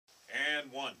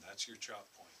That's your chop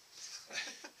point.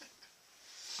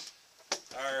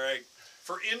 All right.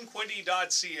 For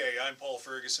InQuinty.ca, I'm Paul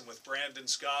Ferguson with Brandon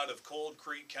Scott of Cold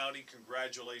Creek County.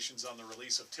 Congratulations on the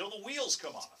release of Till the Wheels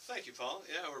Come Off. Thank you, Paul.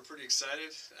 Yeah, we're pretty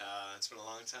excited. It's been a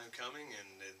long time coming,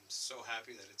 and so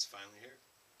happy that it's finally here.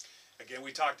 Again,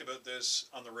 we talked about this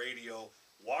on the radio.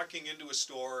 Walking into a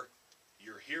store,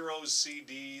 your hero's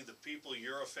CD, the people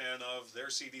you're a fan of, their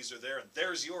CDs are there, and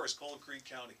there's yours, Cold Creek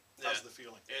County. How's the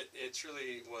feeling? It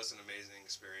truly was an amazing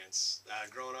experience.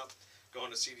 Growing up, going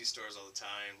to CD stores all the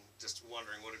time, just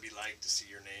wondering what it'd be like to see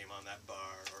your name on that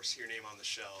bar or see your name on the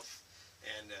shelf,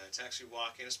 and to actually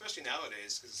walk in, especially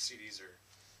nowadays, because the CDs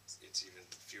it's even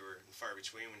fewer and far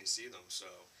between when you see them, so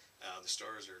the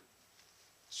stores are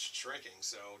shrinking.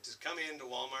 So to come into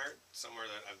Walmart, somewhere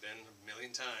that I've been a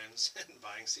million times, and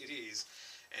buying CDs,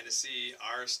 and to see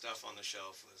our stuff on the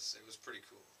shelf it was pretty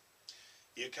cool.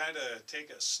 You kind of take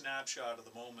a snapshot of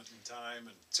the moment in time,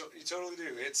 and you totally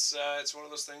do. It's one of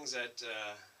those things that,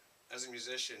 as a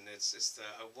musician,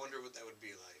 I wonder what that would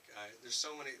be like. There's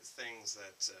so many things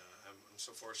that I'm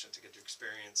so fortunate to get to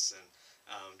experience, and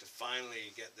to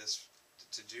finally get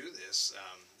to do this,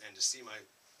 and to see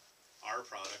our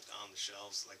product on the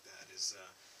shelves like that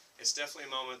it's definitely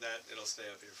a moment that it'll stay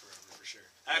up here forever for sure.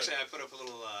 Actually, I put up a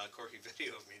little quirky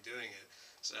video of me doing it,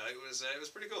 so it was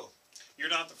pretty cool. You're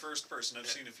not the first person. I've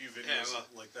seen a few videos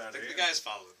like that. The guys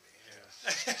followed me. Yeah.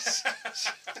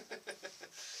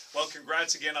 Well,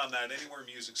 congrats again on that. Anywhere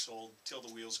music sold, Till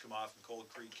the Wheels Come Off in Cold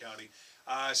Creek County.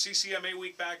 CCMA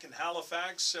Week back in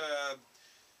Halifax.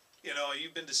 You know,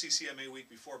 you've been to CCMA Week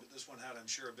before, but this one had, I'm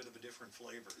sure, a bit of a different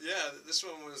flavor. Yeah, this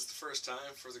one was the first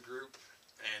time for the group,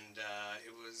 and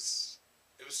it was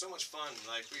so much fun.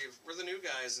 Like we're the new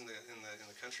guys in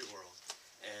the country world.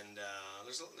 And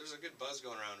there's a good buzz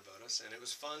going around about us, and it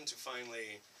was fun to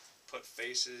finally put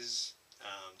faces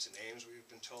to names we've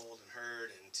been told and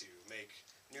heard, and to make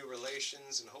new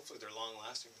relations, and hopefully they're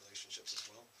long-lasting relationships as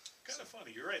well. Kind of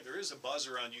funny. You're right. There is a buzz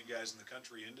around you guys in the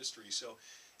country industry. So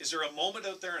is there a moment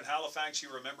out there in Halifax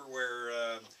you remember where,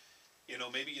 you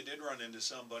know, maybe you did run into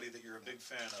somebody that you're a big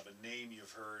fan of, a name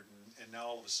you've heard, and now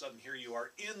all of a sudden here you are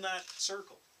in that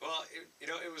circle? Well,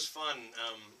 it was fun.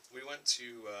 We went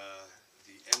to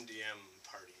the MDM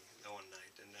party one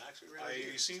night, and actually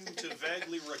I seem to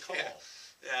vaguely recall.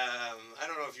 Yeah. I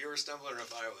don't know if you were stumbling or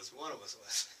if I was. One of us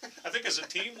was. I think as a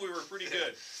team we were pretty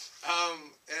good. And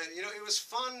it was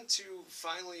fun to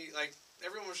finally, like,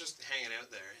 everyone was just hanging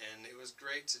out there, and it was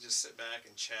great to just sit back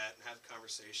and chat and have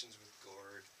conversations with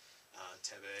Gord,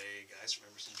 Tebe, guys from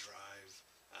Emerson Drive.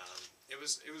 It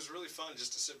was really fun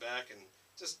just to sit back and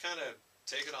just kind of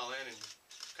take it all in and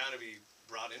kind of be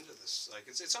brought into this. Like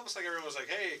it's almost like everyone was like,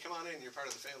 hey, come on in, you're part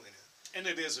of the family now. And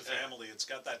it is a family. It's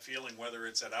got that feeling, whether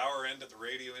it's at our end, at the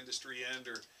radio industry end,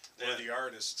 or the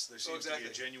artists. There seems to be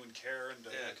a genuine care and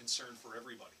a concern for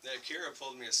everybody. Yeah, Kira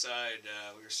pulled me aside.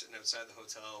 We were sitting outside the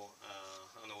hotel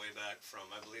on the way back from,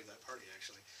 I believe, that party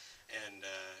actually. And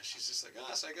she's just like,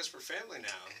 oh, so I guess we're family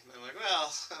now. And I'm like,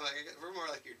 well, we're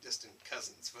more like your distant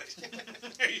cousins, but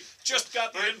you just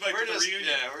got the invite to the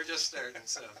reunion. Yeah, we're just starting.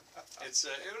 So it's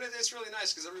really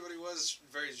nice because everybody was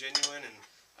very genuine, and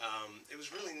it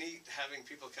was really neat having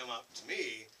people come up to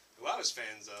me who I was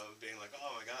fans of, being like,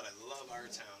 oh my God, I love our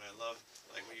town. I love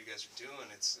like what you guys are doing.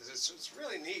 It's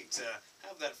really neat to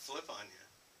have that flip on you.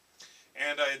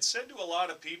 And I had said to a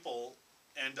lot of people,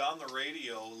 and on the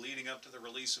radio leading up to the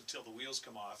release of Till the Wheels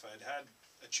Come Off, I'd had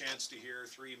a chance to hear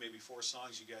 3, maybe 4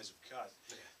 songs you guys have cut.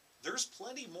 Yeah. There's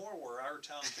plenty more where our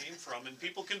town came from, and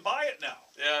people can buy it now.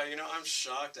 Yeah, I'm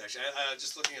shocked actually. I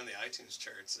just looking on the iTunes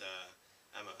charts,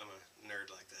 I'm a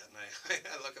nerd like that, and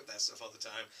I look up that stuff all the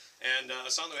time. And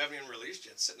a song that we haven't even released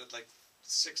yet, sitting at like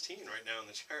 16 right now in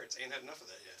the charts, ain't had enough of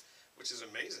that yet, which is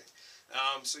amazing.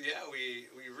 So yeah, we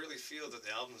really feel that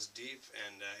the album's deep,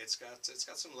 and it's got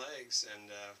some legs. And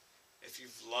if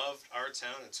you've loved our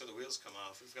town until the wheels come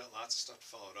off, we've got lots of stuff to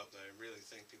follow it up that I really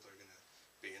think people are going to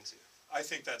be into. I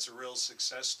think that's a real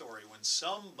success story when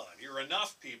somebody or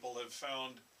enough people have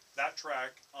found that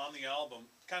track on the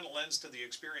album. Kind of lends to the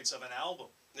experience of an album.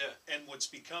 Yeah. And what's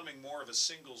becoming more of a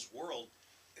singles world.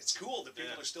 It's cool that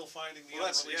people are still finding the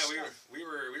unreleased stuff. stuff. We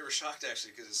were shocked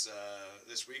actually because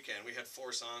this weekend we had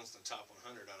 4 songs in the top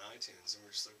 100 on iTunes, and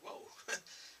we're just like, whoa.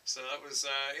 So that was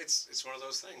it's one of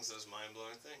those things, those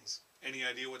mind-blowing things. Any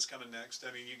idea what's coming next?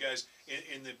 I mean, you guys,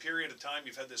 in the period of time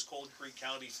you've had this Cold Creek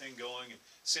County thing going, and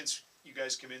since you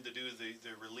guys come in to do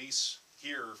the release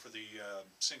here for the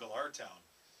single Our Town,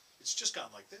 it's just gone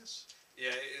like this.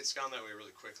 Yeah, it's gone that way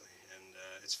really quickly, and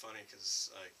it's funny because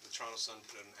like the Toronto Sun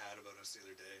put out an ad about us the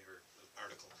other day, or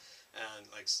article, and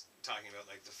like talking about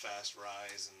like the fast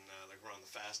rise and like we're on the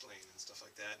fast lane and stuff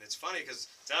like that. And it's funny because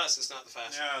to us it's not the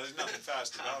fast. Yeah, there's nothing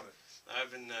fast about it.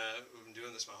 We've been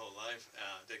doing this my whole life.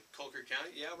 The Cold Creek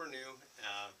County, yeah, we're new,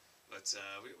 but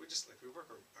we just like we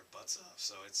work our butts off.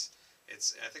 So I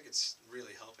think it's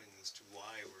really helping as to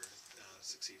why we're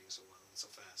succeeding so well and so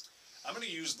fast. I'm going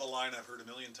to use the line I've heard a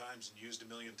million times and used a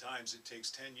million times. It takes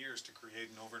 10 years to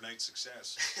create an overnight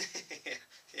success.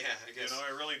 Yeah, I guess. You know,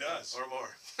 it really does. Or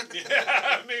more.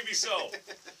 Yeah, maybe so.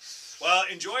 Well,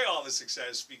 enjoy all the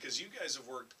success because you guys have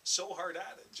worked so hard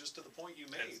at it, just to the point you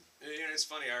made. You know, it's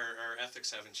funny, our ethics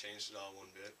haven't changed at all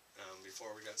one bit.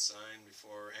 Before we got signed,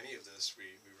 before any of this,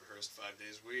 we rehearsed 5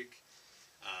 days a week,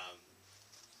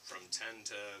 from 10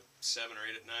 to 7 or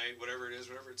 8 at night, whatever it is,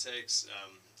 whatever it takes.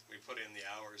 We put in the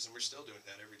hours, and we're still doing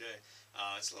that every day.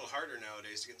 It's a little harder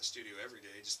nowadays to get in the studio every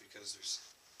day just because there's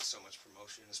so much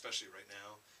promotion, especially right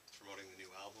now, promoting the new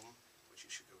album, which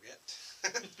you should go get.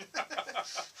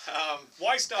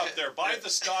 Why stop there? Buy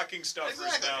the stocking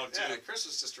stuffers now, too. Yeah,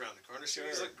 Christmas just around the corner. Sure.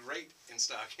 Shoes look great in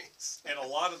stockings. And a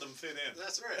lot of them fit in.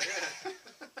 That's right, yeah.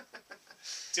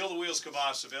 Till the Wheels Come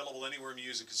Off is available anywhere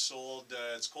music is sold.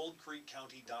 It's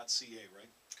coldcreekcounty.ca,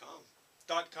 right?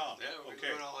 .com. Yeah, we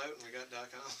went all out and we got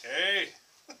 .com. Hey,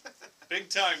 big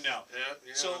time now.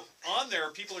 Yeah. So on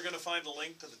there, people are going to find a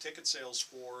link to the ticket sales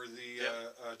for the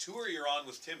tour you're on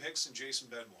with Tim Hicks and Jason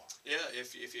Benoit. Yeah,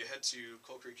 if you head to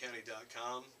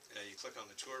coldcreekcounty.com, you click on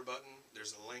the tour button.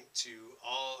 There's a link to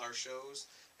all our shows,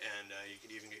 and you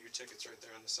can even get your tickets right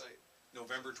there on the site.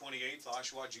 November 28th,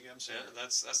 Oshawa GM Center. Yeah,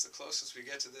 that's the closest we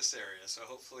get to this area. So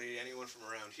hopefully anyone from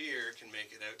around here can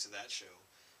make it out to that show.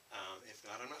 If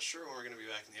not, I'm not sure when we're going to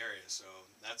be back in the area. So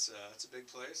that's a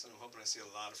big place, and I'm hoping I see a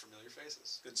lot of familiar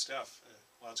faces. Good stuff. Yeah.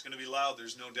 Well, it's going to be loud.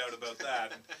 There's no doubt about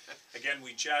that. And again,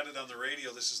 we chatted on the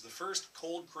radio. This is the first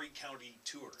Cold Creek County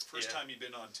tour. First time you've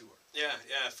been on tour. Yeah,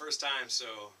 first time.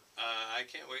 So I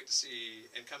can't wait to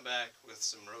see and come back with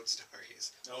some road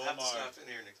stories. We'll have to stop in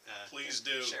here and please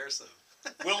do share some.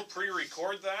 We'll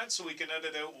pre-record that so we can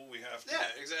edit out what we have to. Yeah,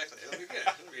 exactly. It'll be good.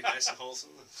 It'll be nice and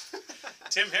wholesome.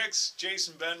 Tim Hicks,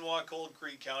 Jason Benoit, Cold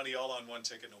Creek County, all on one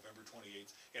ticket, November 28th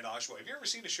in Oshawa. Have you ever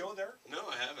seen a show there? No,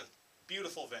 I haven't.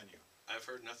 Beautiful venue. I've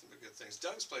heard nothing but good things.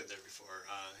 Doug's played there before.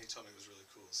 He told me it was really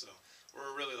cool, so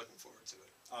we're really looking forward to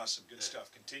it. Awesome. Good stuff.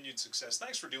 Continued success.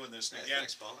 Thanks for doing this. And again, again,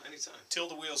 thanks, Paul. Anytime. Till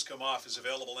the Wheels Come Off is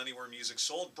available anywhere music's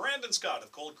sold. Brandon Scott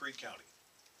of Cold Creek County.